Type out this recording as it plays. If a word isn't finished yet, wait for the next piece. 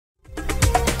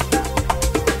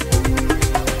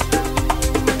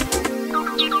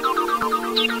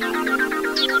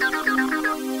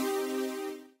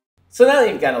So now that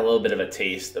you've got a little bit of a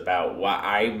taste about why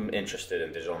I'm interested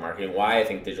in digital marketing, why I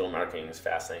think digital marketing is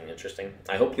fascinating and interesting,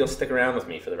 I hope you'll stick around with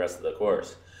me for the rest of the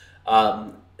course.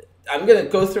 Um, I'm going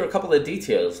to go through a couple of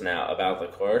details now about the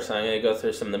course. I'm going to go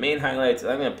through some of the main highlights.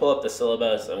 I'm going to pull up the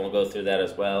syllabus, and we'll go through that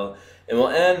as well. And we'll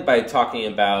end by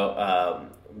talking about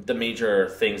the major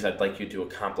things I'd like you to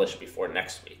accomplish before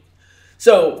next week.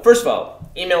 So, first of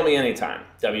all, email me anytime,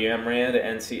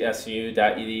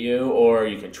 wmrand@ncsu.edu, or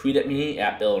you can tweet at me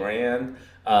 @BillRand.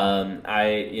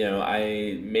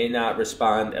 I may not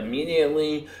respond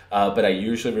immediately, but I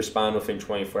usually respond within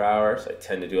 24 hours. I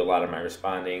tend to do a lot of my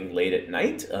responding late at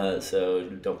night, so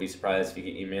don't be surprised if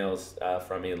you get emails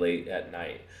from me late at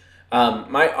night.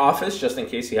 My office, just in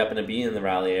case you happen to be in the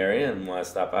Raleigh area and want to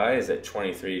stop by, is at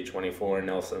 2324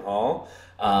 Nelson Hall.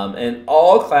 And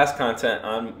all class content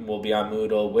will be on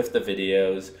Moodle with the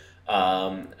videos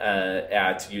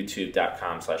at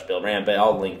youtube.com/BillRand, but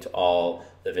I'll link to all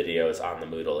the videos on the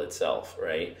Moodle itself,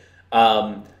 right?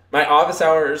 My office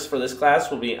hours for this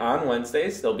class will be on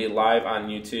Wednesdays. They'll be live on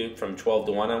YouTube from 12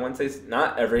 to 1 on Wednesdays.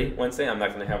 Not every Wednesday. I'm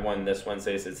not going to have one this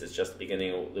Wednesday since it's just the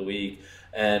beginning of the week.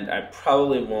 And I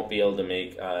probably won't be able to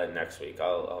make next week.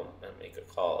 I'll make a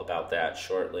call about that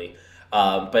shortly.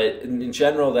 But in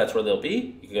general, that's where they'll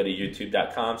be. You can go to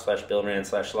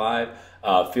youtube.com/BillRand/live.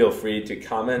 Feel free to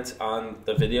comment on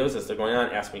the videos as they're going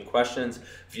on. Ask me questions.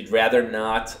 If you'd rather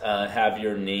not have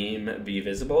your name be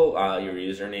visible, your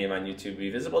username on YouTube be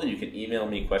visible, you can email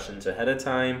me questions ahead of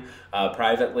time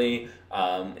privately,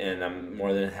 and I'm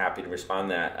more than happy to respond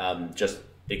to that. Just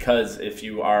because if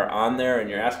you are on there and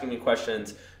you're asking me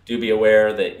questions, do be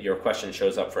aware that your question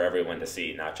shows up for everyone to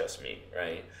see, not just me,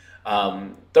 right?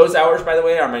 Those hours, by the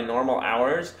way, are my normal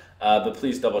hours, but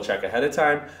please double check ahead of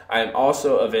time. I am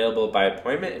also available by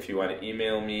appointment if you want to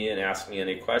email me and ask me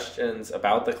any questions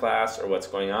about the class or what's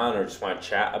going on, or just want to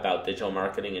chat about digital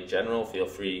marketing in general. Feel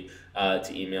free to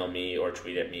email me or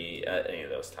tweet at me at any of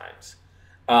those times.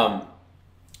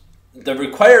 The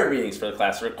required readings for the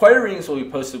class. The required readings will be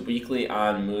posted weekly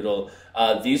on Moodle.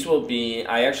 These will be,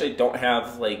 I actually don't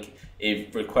have like a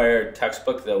required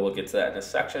textbook, though we'll get to that in a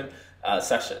second.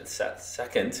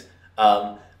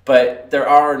 But there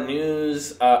are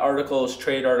news articles,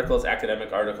 trade articles,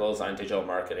 academic articles on digital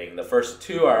marketing. The first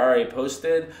two are already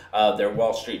posted. They're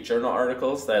Wall Street Journal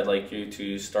articles that I'd like you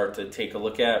to start to take a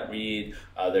look at, read.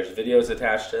 There's videos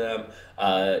attached to them.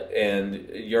 And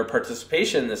your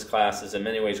participation in this class is in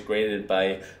many ways graded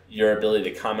by your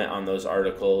ability to comment on those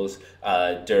articles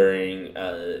during,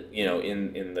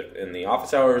 in the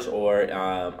office hours or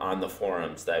on the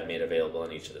forums that I've made available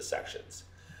in each of the sections.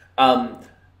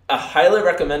 A highly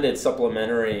recommended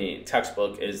supplementary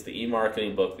textbook is the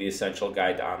e-marketing book, The Essential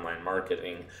Guide to Online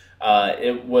Marketing.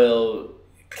 It will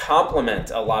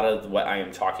complement a lot of what I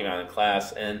am talking about in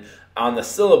class, and on the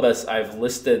syllabus I've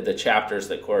listed the chapters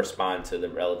that correspond to the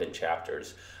relevant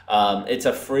chapters. It's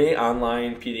a free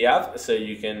online PDF, so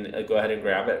you can go ahead and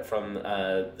grab it from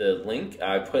the link.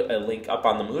 I put a link up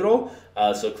on the Moodle,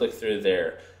 so click through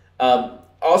there.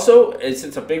 Also,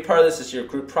 since a big part of this is your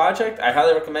group project, I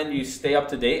highly recommend you stay up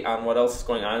to date on what else is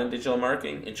going on in digital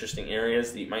marketing, interesting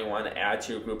areas that you might want to add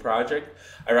to your group project.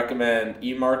 I recommend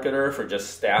eMarketer for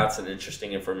just stats and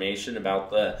interesting information about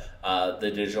the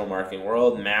digital marketing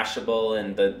world. Mashable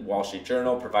and the Wall Street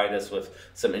Journal provide us with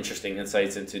some interesting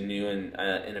insights into new and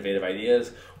innovative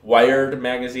ideas. Wired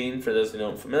magazine, for those who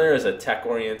aren't familiar, is a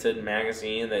tech-oriented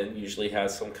magazine that usually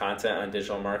has some content on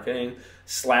digital marketing.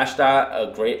 Slashdot,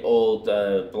 a great old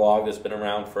blog that's been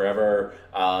around forever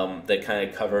that kind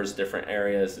of covers different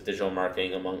areas of digital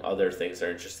marketing, among other things that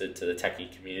are interested to the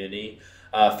techie community.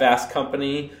 Fast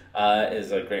Company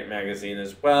is a great magazine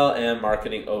as well, and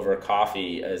Marketing Over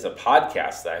Coffee is a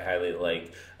podcast that I highly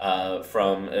like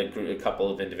from a couple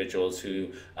of individuals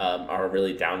who are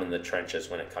really down in the trenches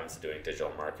when it comes to doing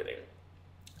digital marketing.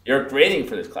 Your grading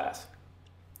for this class.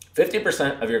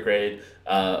 50% of your grade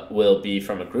will be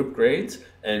from a group grades,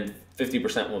 and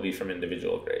 50% will be from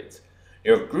individual grades.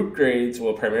 Your group grades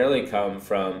will primarily come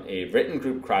from a written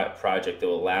group project that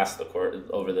will last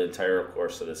over the entire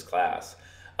course of this class.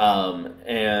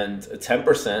 And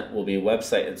 10% will be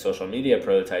website and social media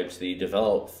prototypes that you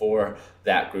develop for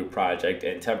that group project,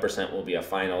 and 10% will be a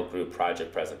final group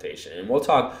project presentation. And we'll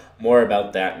talk more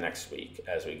about that next week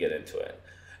as we get into it.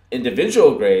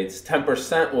 Individual grades,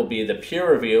 10% will be the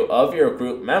peer review of your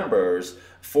group members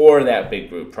for that big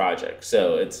group project.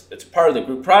 So it's part of the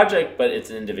group project, but it's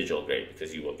an individual grade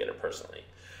because you will get it personally.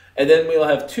 And then we will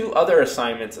have two other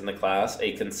assignments in the class,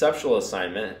 a conceptual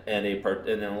assignment and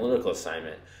an analytical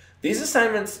assignment. These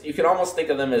assignments, you can almost think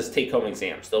of them as take-home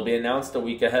exams. They'll be announced a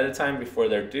week ahead of time before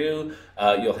they're due.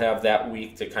 You'll have that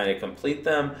week to kind of complete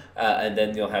them, and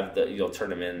then you'll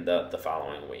turn them in the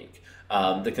following week.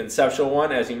 The conceptual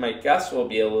one, as you might guess, will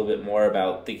be a little bit more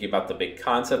about thinking about the big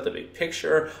concept, the big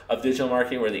picture of digital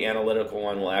marketing, where the analytical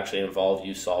one will actually involve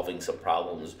you solving some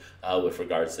problems with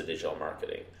regards to digital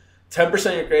marketing. 10%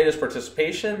 of your grade is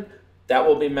participation. That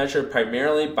will be measured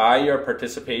primarily by your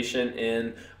participation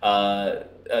in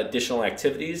additional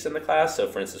activities in the class. So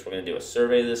for instance, we're going to do a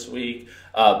survey this week,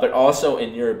 but also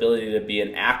in your ability to be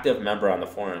an active member on the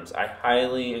forums. I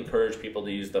highly encourage people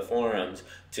to use the forums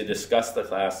to discuss the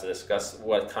class, to discuss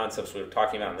what concepts we were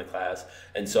talking about in the class.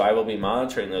 And so I will be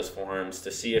monitoring those forums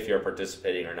to see if you're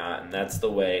participating or not. And that's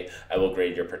the way I will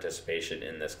grade your participation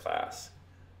in this class.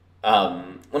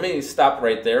 Let me stop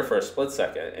right there for a split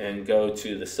second and go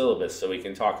to the syllabus so we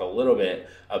can talk a little bit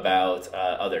about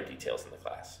other details in the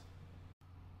class.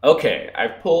 Okay,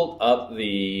 I've pulled up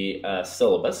the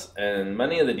syllabus, and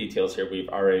many of the details here we've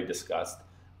already discussed,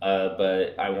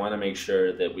 but I want to make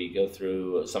sure that we go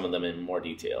through some of them in more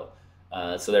detail.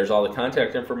 So there's all the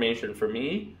contact information for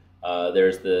me,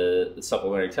 there's the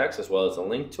supplementary text as well as a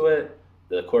link to it,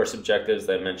 the course objectives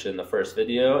that I mentioned in the first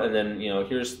video, and then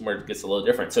here's where it gets a little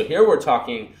different. So here we're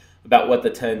talking about what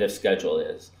the tentative schedule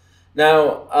is.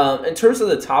 Now, in terms of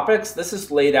the topics, this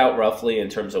is laid out roughly in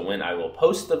terms of when I will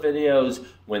post the videos,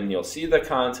 when you'll see the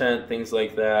content, things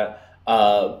like that.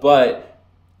 But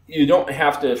you don't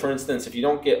have to, for instance, if you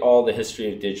don't get all the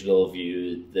history of digital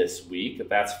viewed this week,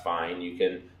 that's fine. You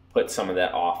can put some of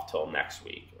that off till next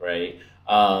week, right?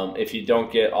 If you don't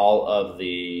get all of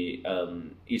the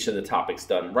each of the topics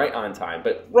done right on time,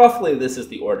 but roughly this is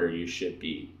the order you should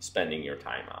be spending your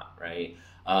time on, right?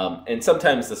 And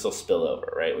sometimes this will spill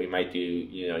over, right? We might do,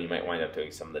 you might wind up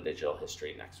doing some of the digital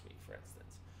history next week, for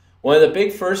instance. One of the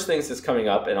big first things that's coming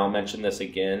up, and I'll mention this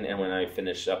again and when I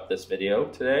finish up this video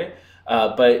today,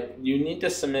 but you need to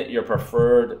submit your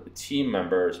preferred team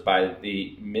members by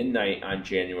the midnight on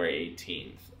January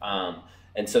 18th.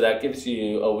 And so that gives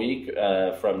you a week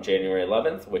from January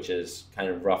 11th, which is kind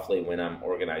of roughly when I'm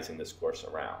organizing this course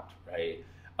around, right?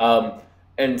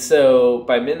 And so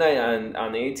by midnight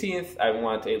on the 18th, I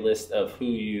want a list of who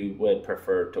you would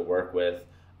prefer to work with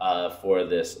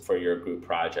for your group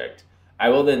project. I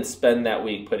will then spend that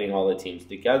week putting all the teams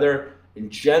together. In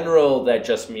general, that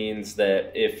just means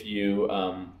that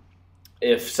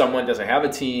if someone doesn't have a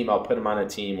team, I'll put them on a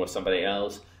team with somebody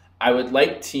else. I would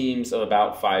like teams of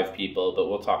about 5 people, but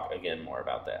we'll talk again more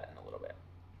about that in a little bit.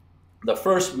 The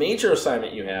first major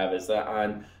assignment you have is that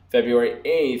on February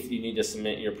 8th, you need to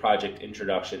submit your project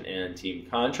introduction and team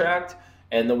contract.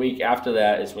 And the week after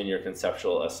that is when your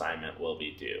conceptual assignment will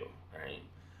be due, right?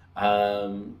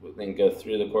 Then go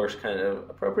through the course kind of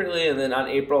appropriately. And then on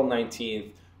April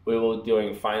 19th, we will be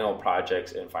doing final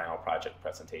projects and final project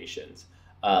presentations.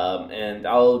 And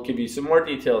I'll give you some more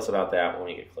details about that when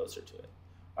we get closer to it.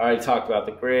 I already talked about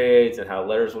the grades and how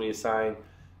letters will be assigned.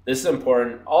 This is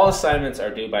important. All assignments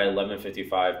are due by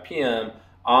 11:55 p.m.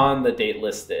 on the date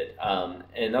listed.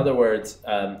 In other words,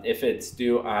 if it's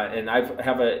due on, and I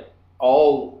have it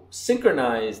all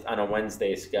synchronized on a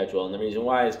Wednesday schedule, and the reason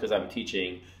why is because I'm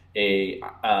teaching a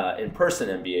in-person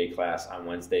MBA class on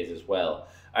Wednesdays as well.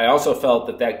 I also felt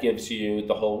that that gives you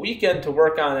the whole weekend to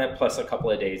work on it, plus a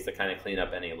couple of days to kind of clean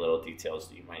up any little details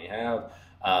that you might have.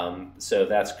 So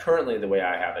that's currently the way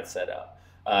I have it set up.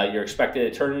 You're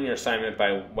expected to turn in your assignment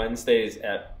by Wednesdays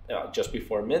at just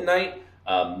before midnight.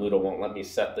 Moodle won't let me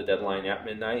set the deadline at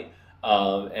midnight,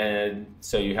 and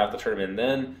so you have to turn them in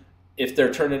then. If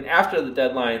they're turned in after the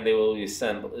deadline, they will be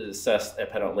assessed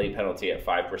a late penalty at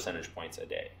 5 percentage points a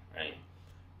day, right?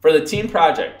 For the team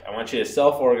project, I want you to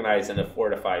self-organize into 4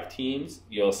 to 5 teams.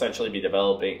 You'll essentially be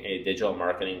developing a digital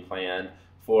marketing plan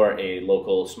for a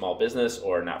local small business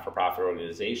or not-for-profit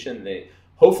organization.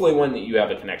 Hopefully one that you have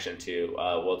a connection to.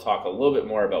 We'll talk a little bit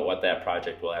more about what that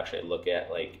project will actually look at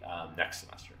next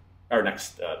semester, or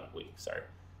next week, sorry.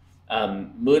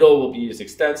 Moodle will be used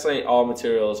extensively. All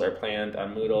materials are planned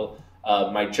on Moodle.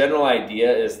 My general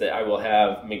idea is that I will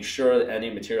make sure that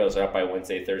any materials are up by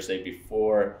Wednesday, Thursday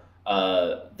before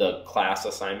the class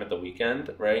assignment the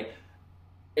weekend, right?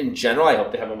 In general, I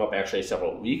hope to have them up actually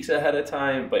several weeks ahead of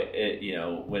time, but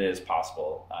when it is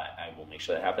possible, I will make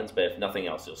sure that happens. But if nothing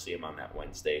else, you'll see them on that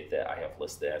Wednesday that I have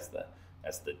listed as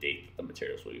the date that the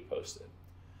materials will be posted.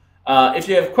 If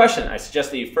you have a question, I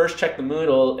suggest that you first check the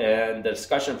Moodle and the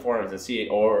discussion forums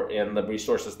and and the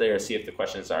resources there, see if the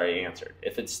question is already answered.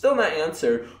 If it's still not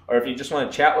answered, or if you just want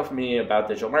to chat with me about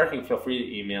digital marketing, feel free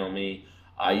to email me.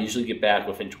 I usually get back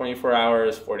within 24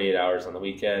 hours, 48 hours on the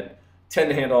weekend. tend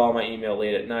to handle all my email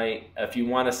late at night. If you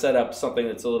want to set up something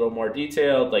that's a little more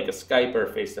detailed, like a Skype or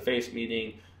face-to-face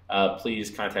meeting,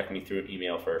 please contact me through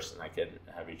email first, and I can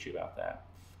reach you about that.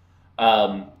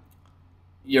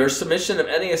 Your submission of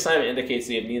any assignment indicates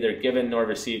that you've neither given nor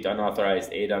received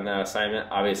unauthorized aid on that assignment.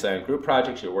 Obviously, on group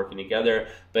projects, you're working together,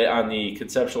 but on the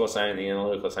conceptual assignment, the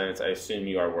analytical assignments, I assume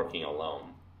you are working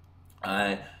alone.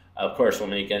 Of course, we'll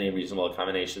make any reasonable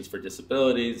accommodations for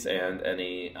disabilities, and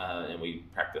we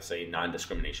practice a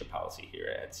non-discrimination policy here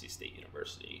at NC State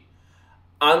University.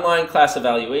 Online class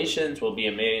evaluations will be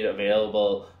made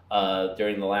available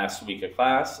during the last week of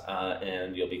class,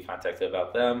 and you'll be contacted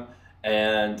about them.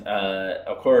 And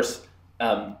of course,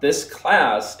 this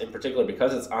class in particular,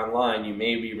 because it's online, you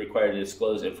may be required to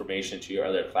disclose information to your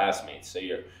other classmates, so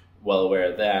you're well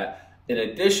aware of that. In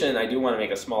addition, I do want to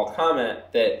make a small comment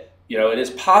that it is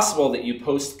possible that you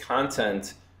post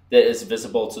content that is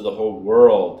visible to the whole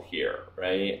world here,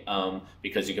 right?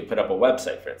 Because you could put up a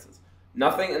website, for instance.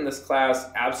 Nothing in this class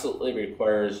absolutely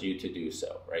requires you to do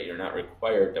so, right? You're not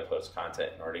required to post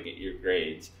content in order to get your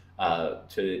grades to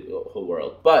the whole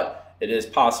world. But it is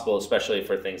possible, especially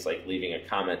for things like leaving a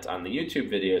comment on the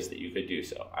YouTube videos, that you could do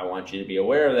so. I want you to be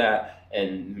aware of that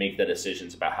and make the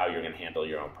decisions about how you're going to handle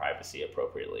your own privacy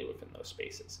appropriately within those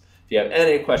spaces. If you have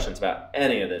any questions about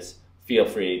any of this, feel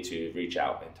free to reach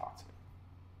out and talk to me.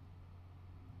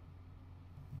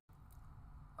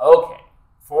 Okay,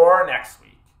 for next week,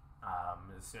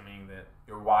 assuming that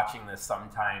you're watching this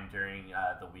sometime during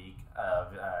the week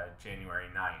of January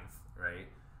 9th, right?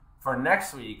 For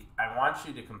next week, I want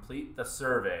you to complete the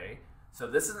survey.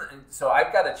 So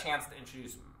I've got a chance to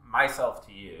introduce myself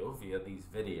to you via these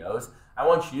videos. I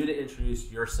want you to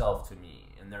introduce yourself to me.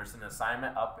 And there's an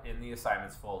assignment up in the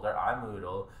assignments folder on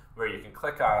Moodle where you can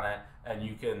click on it and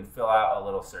you can fill out a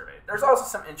little survey. There's also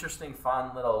some interesting,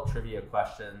 fun little trivia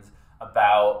questions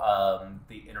about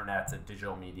the internet and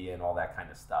digital media and all that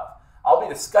kind of stuff. I'll be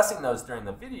discussing those during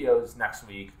the videos next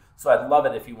week, so I'd love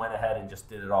it if you went ahead and just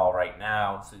did it all right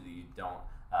now, so that you don't,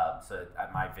 so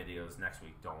that my videos next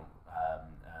week don't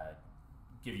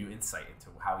give you insight into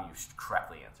how you should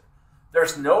correctly answer.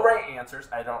 There's no right answers.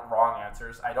 Wrong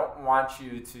answers. I don't want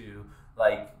you to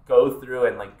go through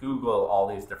and Google all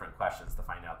these different questions to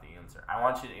find out the answer. I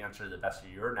want you to answer the best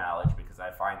of your knowledge, because I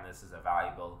find this is a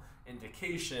valuable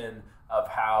indication of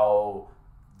how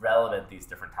relevant these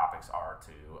different topics are to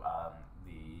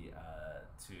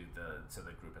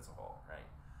the group as a whole, right?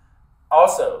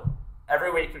 Also,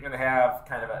 every week you're going to have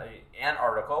kind of an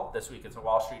article. This week it's a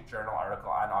Wall Street Journal article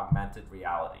on augmented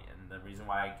reality, and the reason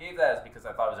why I gave that is because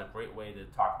I thought it was a great way to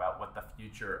talk about what the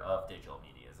future of digital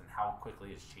media is and how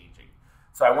quickly it's changing.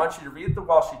 So I want you to read the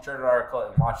Wall Street Journal article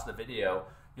and watch the video.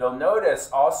 You'll notice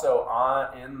also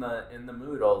in the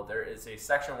Moodle there is a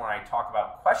section where I talk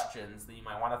about questions that you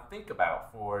might want to think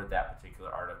about for that particular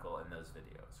article in those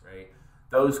videos, right?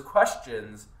 Those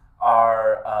questions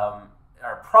are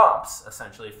prompts,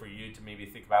 essentially, for you to maybe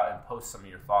think about and post some of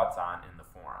your thoughts on in the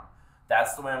forum.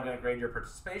 That's the way I'm going to grade your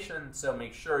participation, so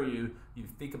make sure you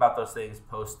think about those things,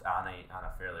 post on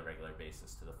a fairly regular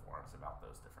basis to the forums about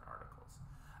those different articles.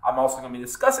 I'm also going to be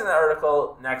discussing that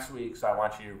article next week, so I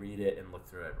want you to read it and look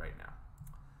through it right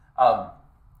now.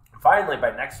 Finally,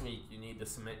 by next week, you need to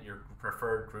submit your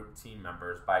preferred group team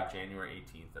members by January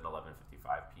 18th at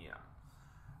 11:55 p.m.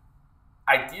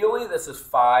 Ideally, this is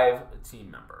 5 team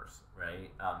members,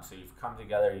 right? So you've come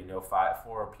together, you know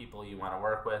 4 people you want to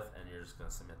work with, and you're just going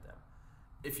to submit them.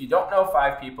 If you don't know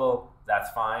 5 people, that's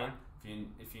fine.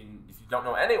 If you don't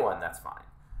know anyone, that's fine.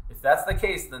 If that's the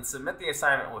case, then submit the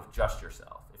assignment with just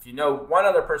yourself. If you know one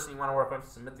other person you want to work with,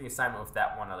 submit the assignment with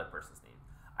that one other person's name.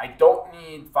 I don't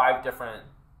need 5 different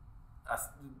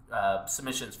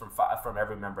submissions from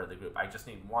every member of the group. I just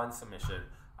need 1 submission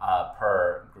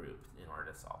per group in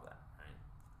order to solve that.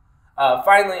 Right?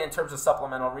 Finally, in terms of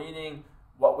supplemental reading,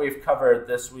 what we've covered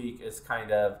this week is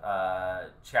kind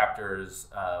of chapters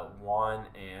 1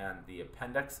 and the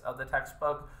appendix of the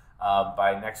textbook.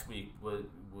 By next week,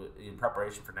 in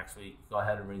preparation for next week, go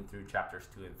ahead and read through chapters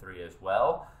 2 and 3 as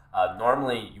well.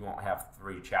 Normally, you won't have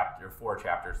 4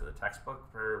 chapters of the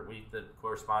textbook per week that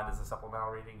correspond as a supplemental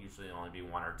reading. Usually, it'll only be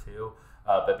 1 or 2.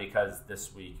 But because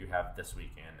this week you have this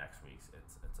week and next week's,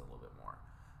 it's a little bit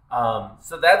more.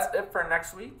 So that's it for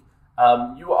next week.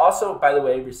 You will also, by the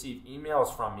way, receive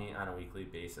emails from me on a weekly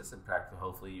basis. In fact,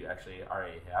 hopefully you actually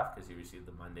already have, because you received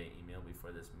the Monday email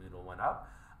before this Moodle went up.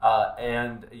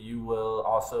 And you will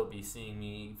also be seeing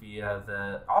me via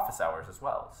the office hours as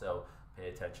well. So pay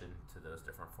attention to those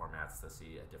different formats to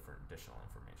see additional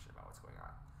information about what's going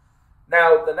on.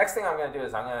 Now, the next thing I'm going to do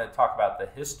is I'm going to talk about the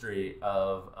history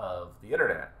of the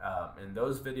internet. And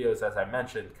those videos, as I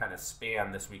mentioned, kind of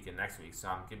span this week and next week. So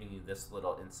I'm giving you this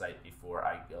little insight before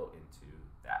I go into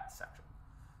that section.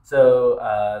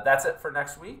 So that's it for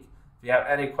next week. If you have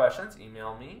any questions,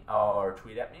 email me or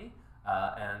tweet at me.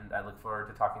 And I look forward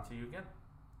to talking to you again.